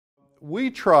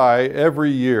We try every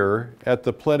year at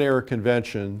the Plein Air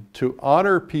Convention to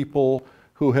honor people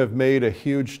who have made a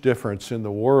huge difference in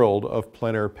the world of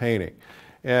plein air painting.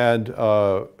 And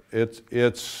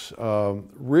it's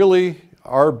really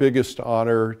our biggest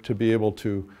honor to be able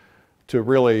to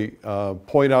really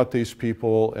point out these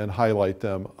people and highlight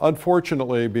them.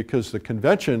 Unfortunately, because the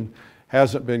convention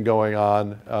hasn't been going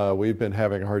on, we've been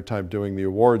having a hard time doing the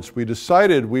awards. We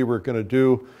decided we were going to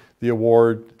do the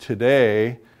award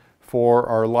today for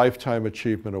our Lifetime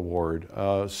Achievement Award.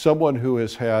 Someone who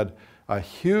has had a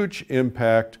huge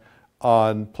impact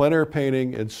on plein air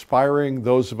painting, inspiring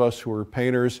those of us who are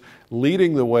painters,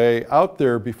 leading the way out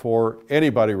there before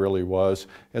anybody really was.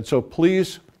 And so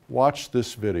please watch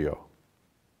this video.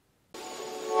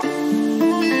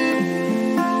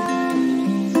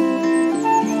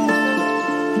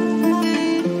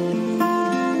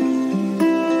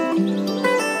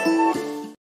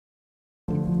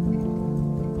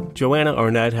 Joanna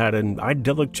Arnett had an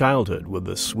idyllic childhood with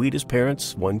the sweetest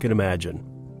parents one can imagine,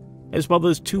 as well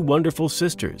as two wonderful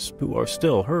sisters who are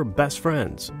still her best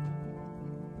friends.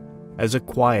 As a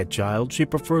quiet child, she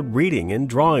preferred reading and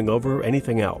drawing over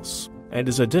anything else, and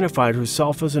has identified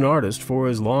herself as an artist for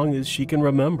as long as she can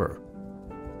remember.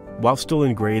 While still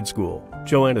in grade school,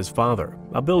 Joanna's father,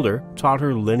 a builder, taught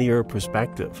her linear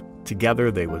perspective. Together,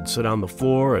 they would sit on the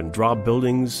floor and draw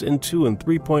buildings in 2- and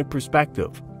 3-point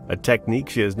perspective, a technique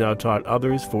she has now taught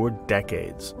others for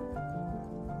decades.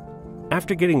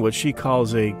 After getting what she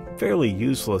calls a fairly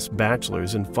useless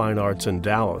bachelor's in fine arts in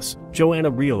Dallas,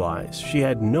 Joanna realized she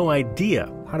had no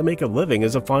idea how to make a living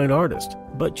as a fine artist,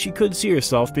 but she could see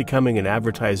herself becoming an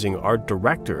advertising art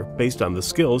director based on the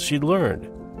skills she'd learned.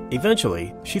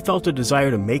 Eventually, she felt a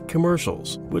desire to make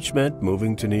commercials, which meant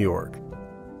moving to New York.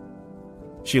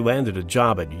 She landed a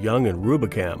job at Young &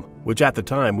 Rubicam, which at the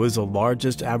time was the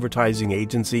largest advertising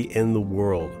agency in the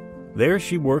world. There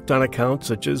she worked on accounts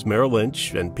such as Merrill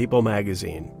Lynch and People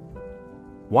magazine.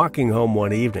 Walking home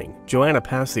one evening, Joanna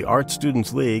passed the Art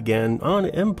Students League and, on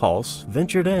impulse,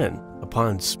 ventured in.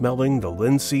 Upon smelling the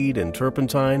linseed and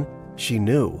turpentine, she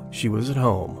knew she was at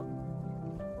home.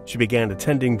 She began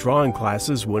attending drawing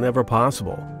classes whenever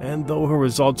possible, and though her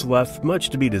results left much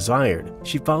to be desired,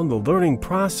 she found the learning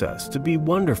process to be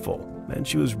wonderful, and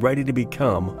she was ready to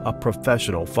become a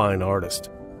professional fine artist.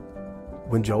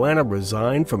 When Joanna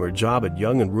resigned from her job at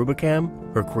Young &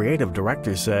 Rubicam, her creative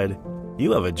director said,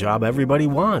 "You have a job everybody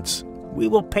wants. We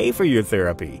will pay for your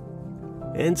therapy."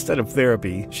 Instead of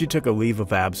therapy, she took a leave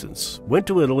of absence, went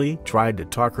to Italy, tried to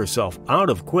talk herself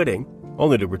out of quitting,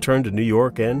 only to return to New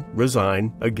York and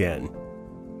resign again.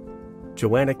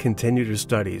 Joanna continued her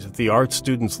studies at the Art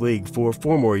Students League for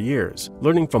 4 more years,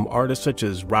 learning from artists such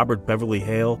as Robert Beverly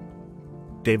Hale,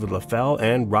 David LaFell,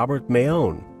 and Robert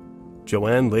Mayone.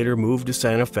 Joanne later moved to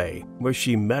Santa Fe, where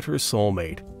she met her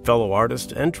soulmate, fellow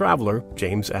artist and traveler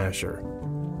James Asher.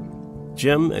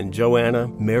 Jim and Joanna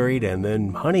married and then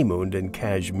honeymooned in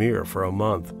Kashmir for a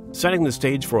month, setting the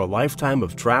stage for a lifetime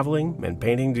of traveling and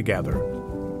painting together.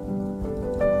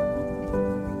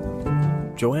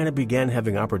 Joanna began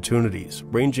having opportunities,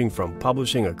 ranging from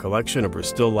publishing a collection of her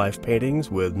still life paintings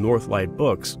with Northlight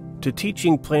Books to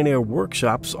teaching plein air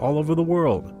workshops all over the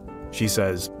world. She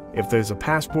says, "If there's a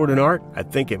passport in art, I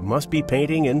think it must be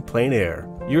painting in plein air.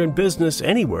 You're in business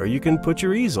anywhere you can put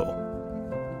your easel."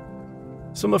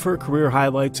 Some of her career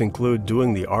highlights include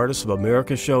doing the Artists of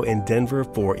America show in Denver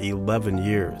for 11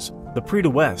 years, the Prix de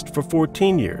West for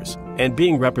 14 years, and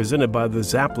being represented by the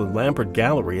Zeppelin Lampert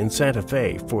Gallery in Santa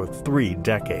Fe for 3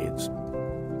 decades.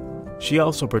 She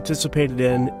also participated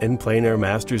in Plein Air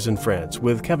Masters in France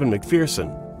with Kevin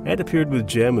McPherson and appeared with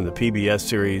Jim in the PBS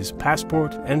series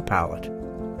Passport and Palette.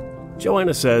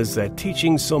 Joanna says that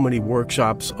teaching so many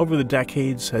workshops over the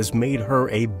decades has made her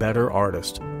a better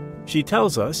artist. She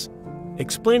tells us,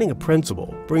 "Explaining a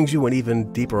principle brings you an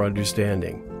even deeper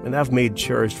understanding, and I've made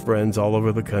cherished friends all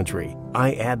over the country.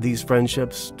 I add these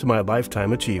friendships to my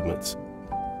lifetime achievements."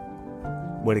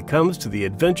 When it comes to the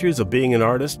adventures of being an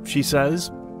artist, she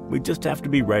says, we just have to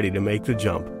be ready to make the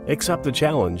jump, accept the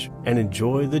challenge, and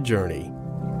enjoy the journey.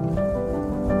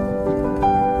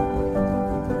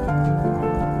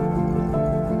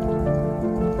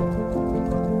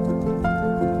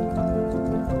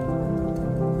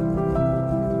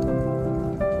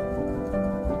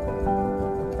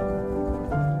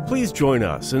 Please join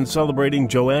us in celebrating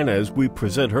Joanna as we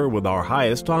present her with our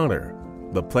highest honor,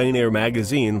 the Plein Air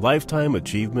Magazine Lifetime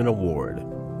Achievement Award.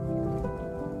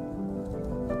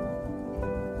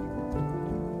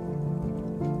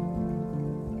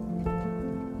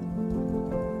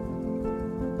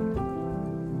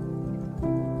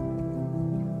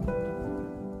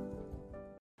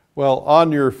 Well,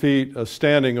 on your feet, a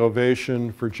standing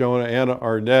ovation for Joanna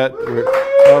Arnett.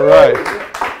 All right.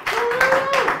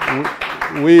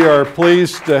 We are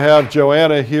pleased to have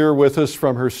Joanna here with us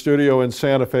from her studio in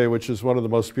Santa Fe, which is one of the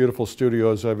most beautiful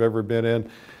studios I've ever been in.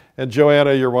 And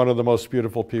Joanna, you're one of the most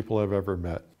beautiful people I've ever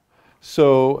met.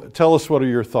 So tell us, what are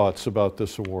your thoughts about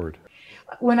this award?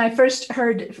 When I first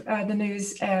heard the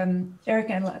news, Eric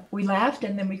and we laughed,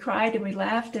 and then we cried, and we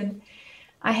laughed. And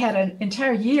I had an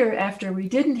entire year after we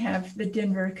didn't have the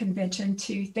Denver convention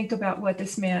to think about what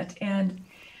this meant. And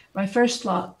my first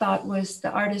thought was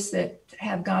the artists that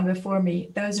have gone before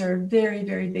me. Those are very,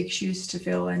 very big shoes to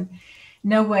fill. And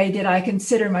no way did I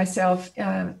consider myself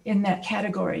in that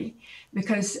category,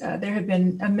 because there have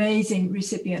been amazing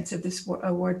recipients of this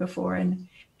award before. And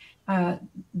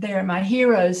they're my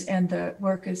heroes, and the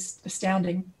work is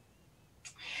astounding.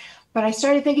 But I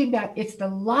started thinking about, it's the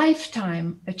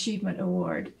Lifetime Achievement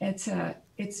Award.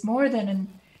 It's more than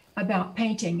about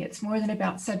painting. It's more than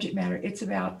about subject matter. It's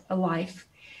about a life.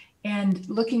 And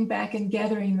looking back and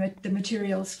gathering the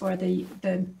materials for the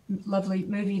lovely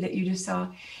movie that you just saw,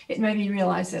 it made me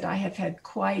realize that I have had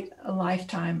quite a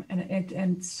lifetime,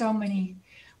 and so many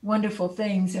wonderful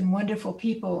things and wonderful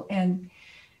people. And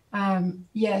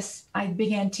yes, I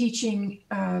began teaching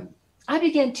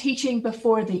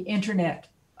before the internet.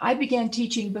 I began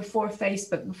teaching before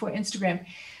Facebook, before Instagram.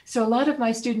 So a lot of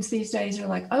my students these days are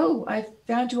like, oh, I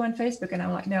found you on Facebook. And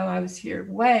I'm like, no, I was here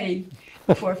way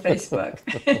before Facebook.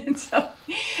 And so,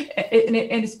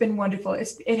 it's been wonderful.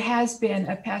 It has been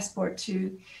a passport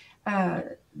to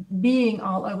being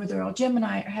all over the world. Jim and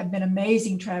I have been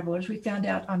amazing travelers. We found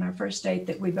out on our first date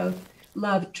that we both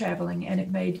loved traveling, and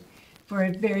it made for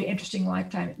a very interesting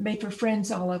lifetime. It made for friends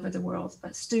all over the world,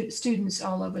 students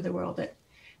all over the world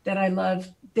that I loved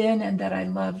then and that I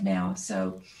love now.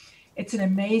 So it's an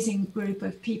amazing group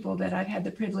of people that I've had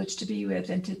the privilege to be with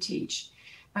and to teach.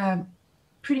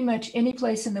 Pretty much any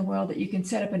place in the world that you can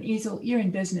set up an easel, you're in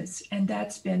business, and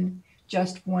that's been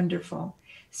just wonderful.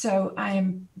 So I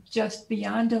am just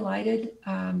beyond delighted.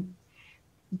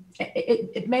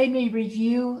 It made me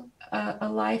review a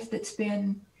life that's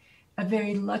been a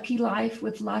very lucky life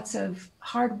with lots of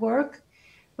hard work,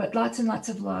 but lots and lots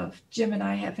of love. Jim and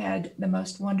I have had the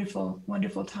most wonderful,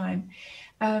 wonderful time.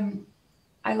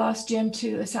 I lost Jim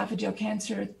to esophageal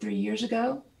cancer 3 years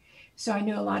ago, so I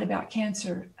knew a lot about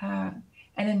cancer.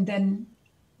 And then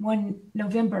one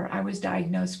November, I was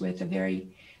diagnosed with a very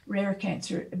rare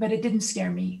cancer, but it didn't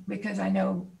scare me because I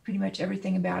know pretty much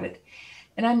everything about it.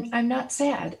 And I'm not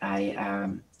sad.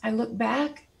 I look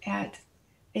back at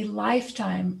a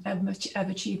lifetime of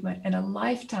achievement, and a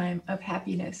lifetime of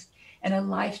happiness, and a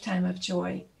lifetime of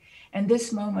joy. And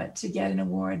this moment to get an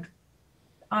award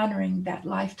honoring that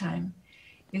lifetime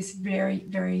is very,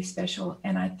 very special.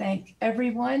 And I thank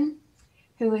everyone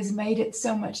who has made it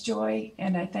so much joy.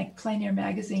 And I thank Plein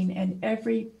magazine and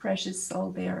every precious soul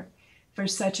there for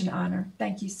such an honor.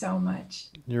 Thank you so much.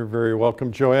 You're very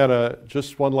welcome. Joanna,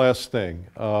 just one last thing.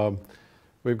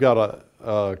 We've got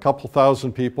a couple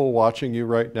thousand people watching you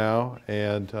right now,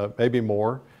 and maybe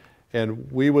more.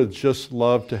 And we would just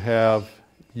love to have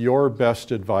your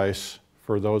best advice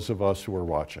for those of us who are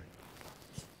watching.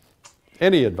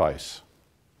 Any advice?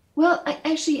 Well,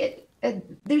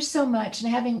 there's so much. And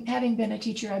having been a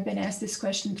teacher, I've been asked this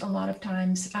question a lot of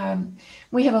times.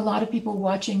 We have a lot of people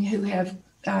watching who have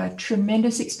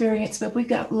tremendous experience, but we've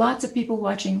got lots of people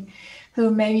watching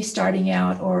who may be starting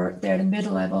out, or they're at a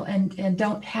middle level and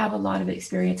don't have a lot of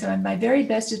experience. So my very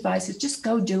best advice is just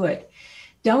go do it.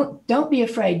 Don't be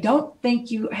afraid. Don't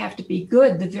think you have to be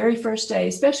good the very first day,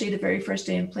 especially the very first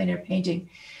day in plein air painting,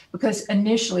 because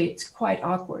initially it's quite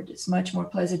awkward. It's much more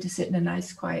pleasant to sit in a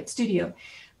nice, quiet studio.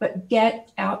 But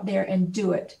get out there and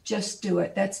do it. Just do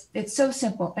it. It's so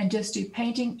simple. And just do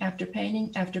painting after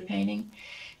painting after painting.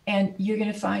 And you're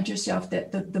going to find yourself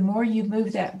that the more you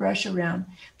move that brush around,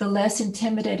 the less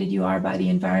intimidated you are by the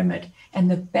environment, and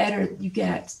the better you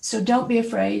get. So don't be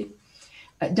afraid.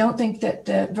 Don't think that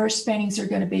the verse paintings are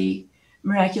going to be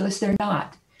miraculous. They're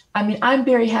not. I mean, I'm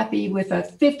very happy with a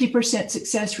 50%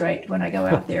 success rate when I go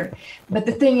out there. But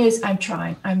the thing is, I'm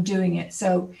trying. I'm doing it.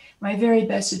 So my very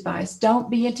best advice, don't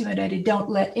be intimidated. Don't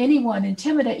let anyone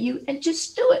intimidate you, and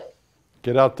just do it.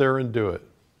 Get out there and do it.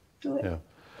 Do it. Yeah.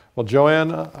 Well,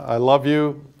 Joanna, I love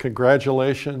you.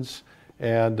 Congratulations.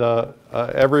 And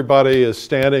everybody is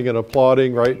standing and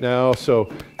applauding right now.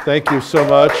 So thank you so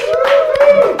much.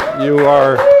 You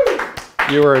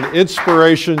are an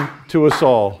inspiration to us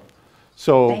all.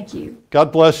 So thank you.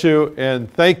 God bless you,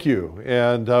 and thank you.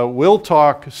 And we'll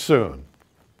talk soon.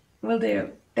 Will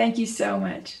do. Thank you so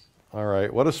much. All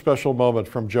right, what a special moment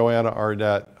from Joanna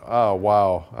Arnett. Oh,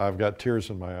 wow, I've got tears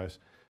in my eyes.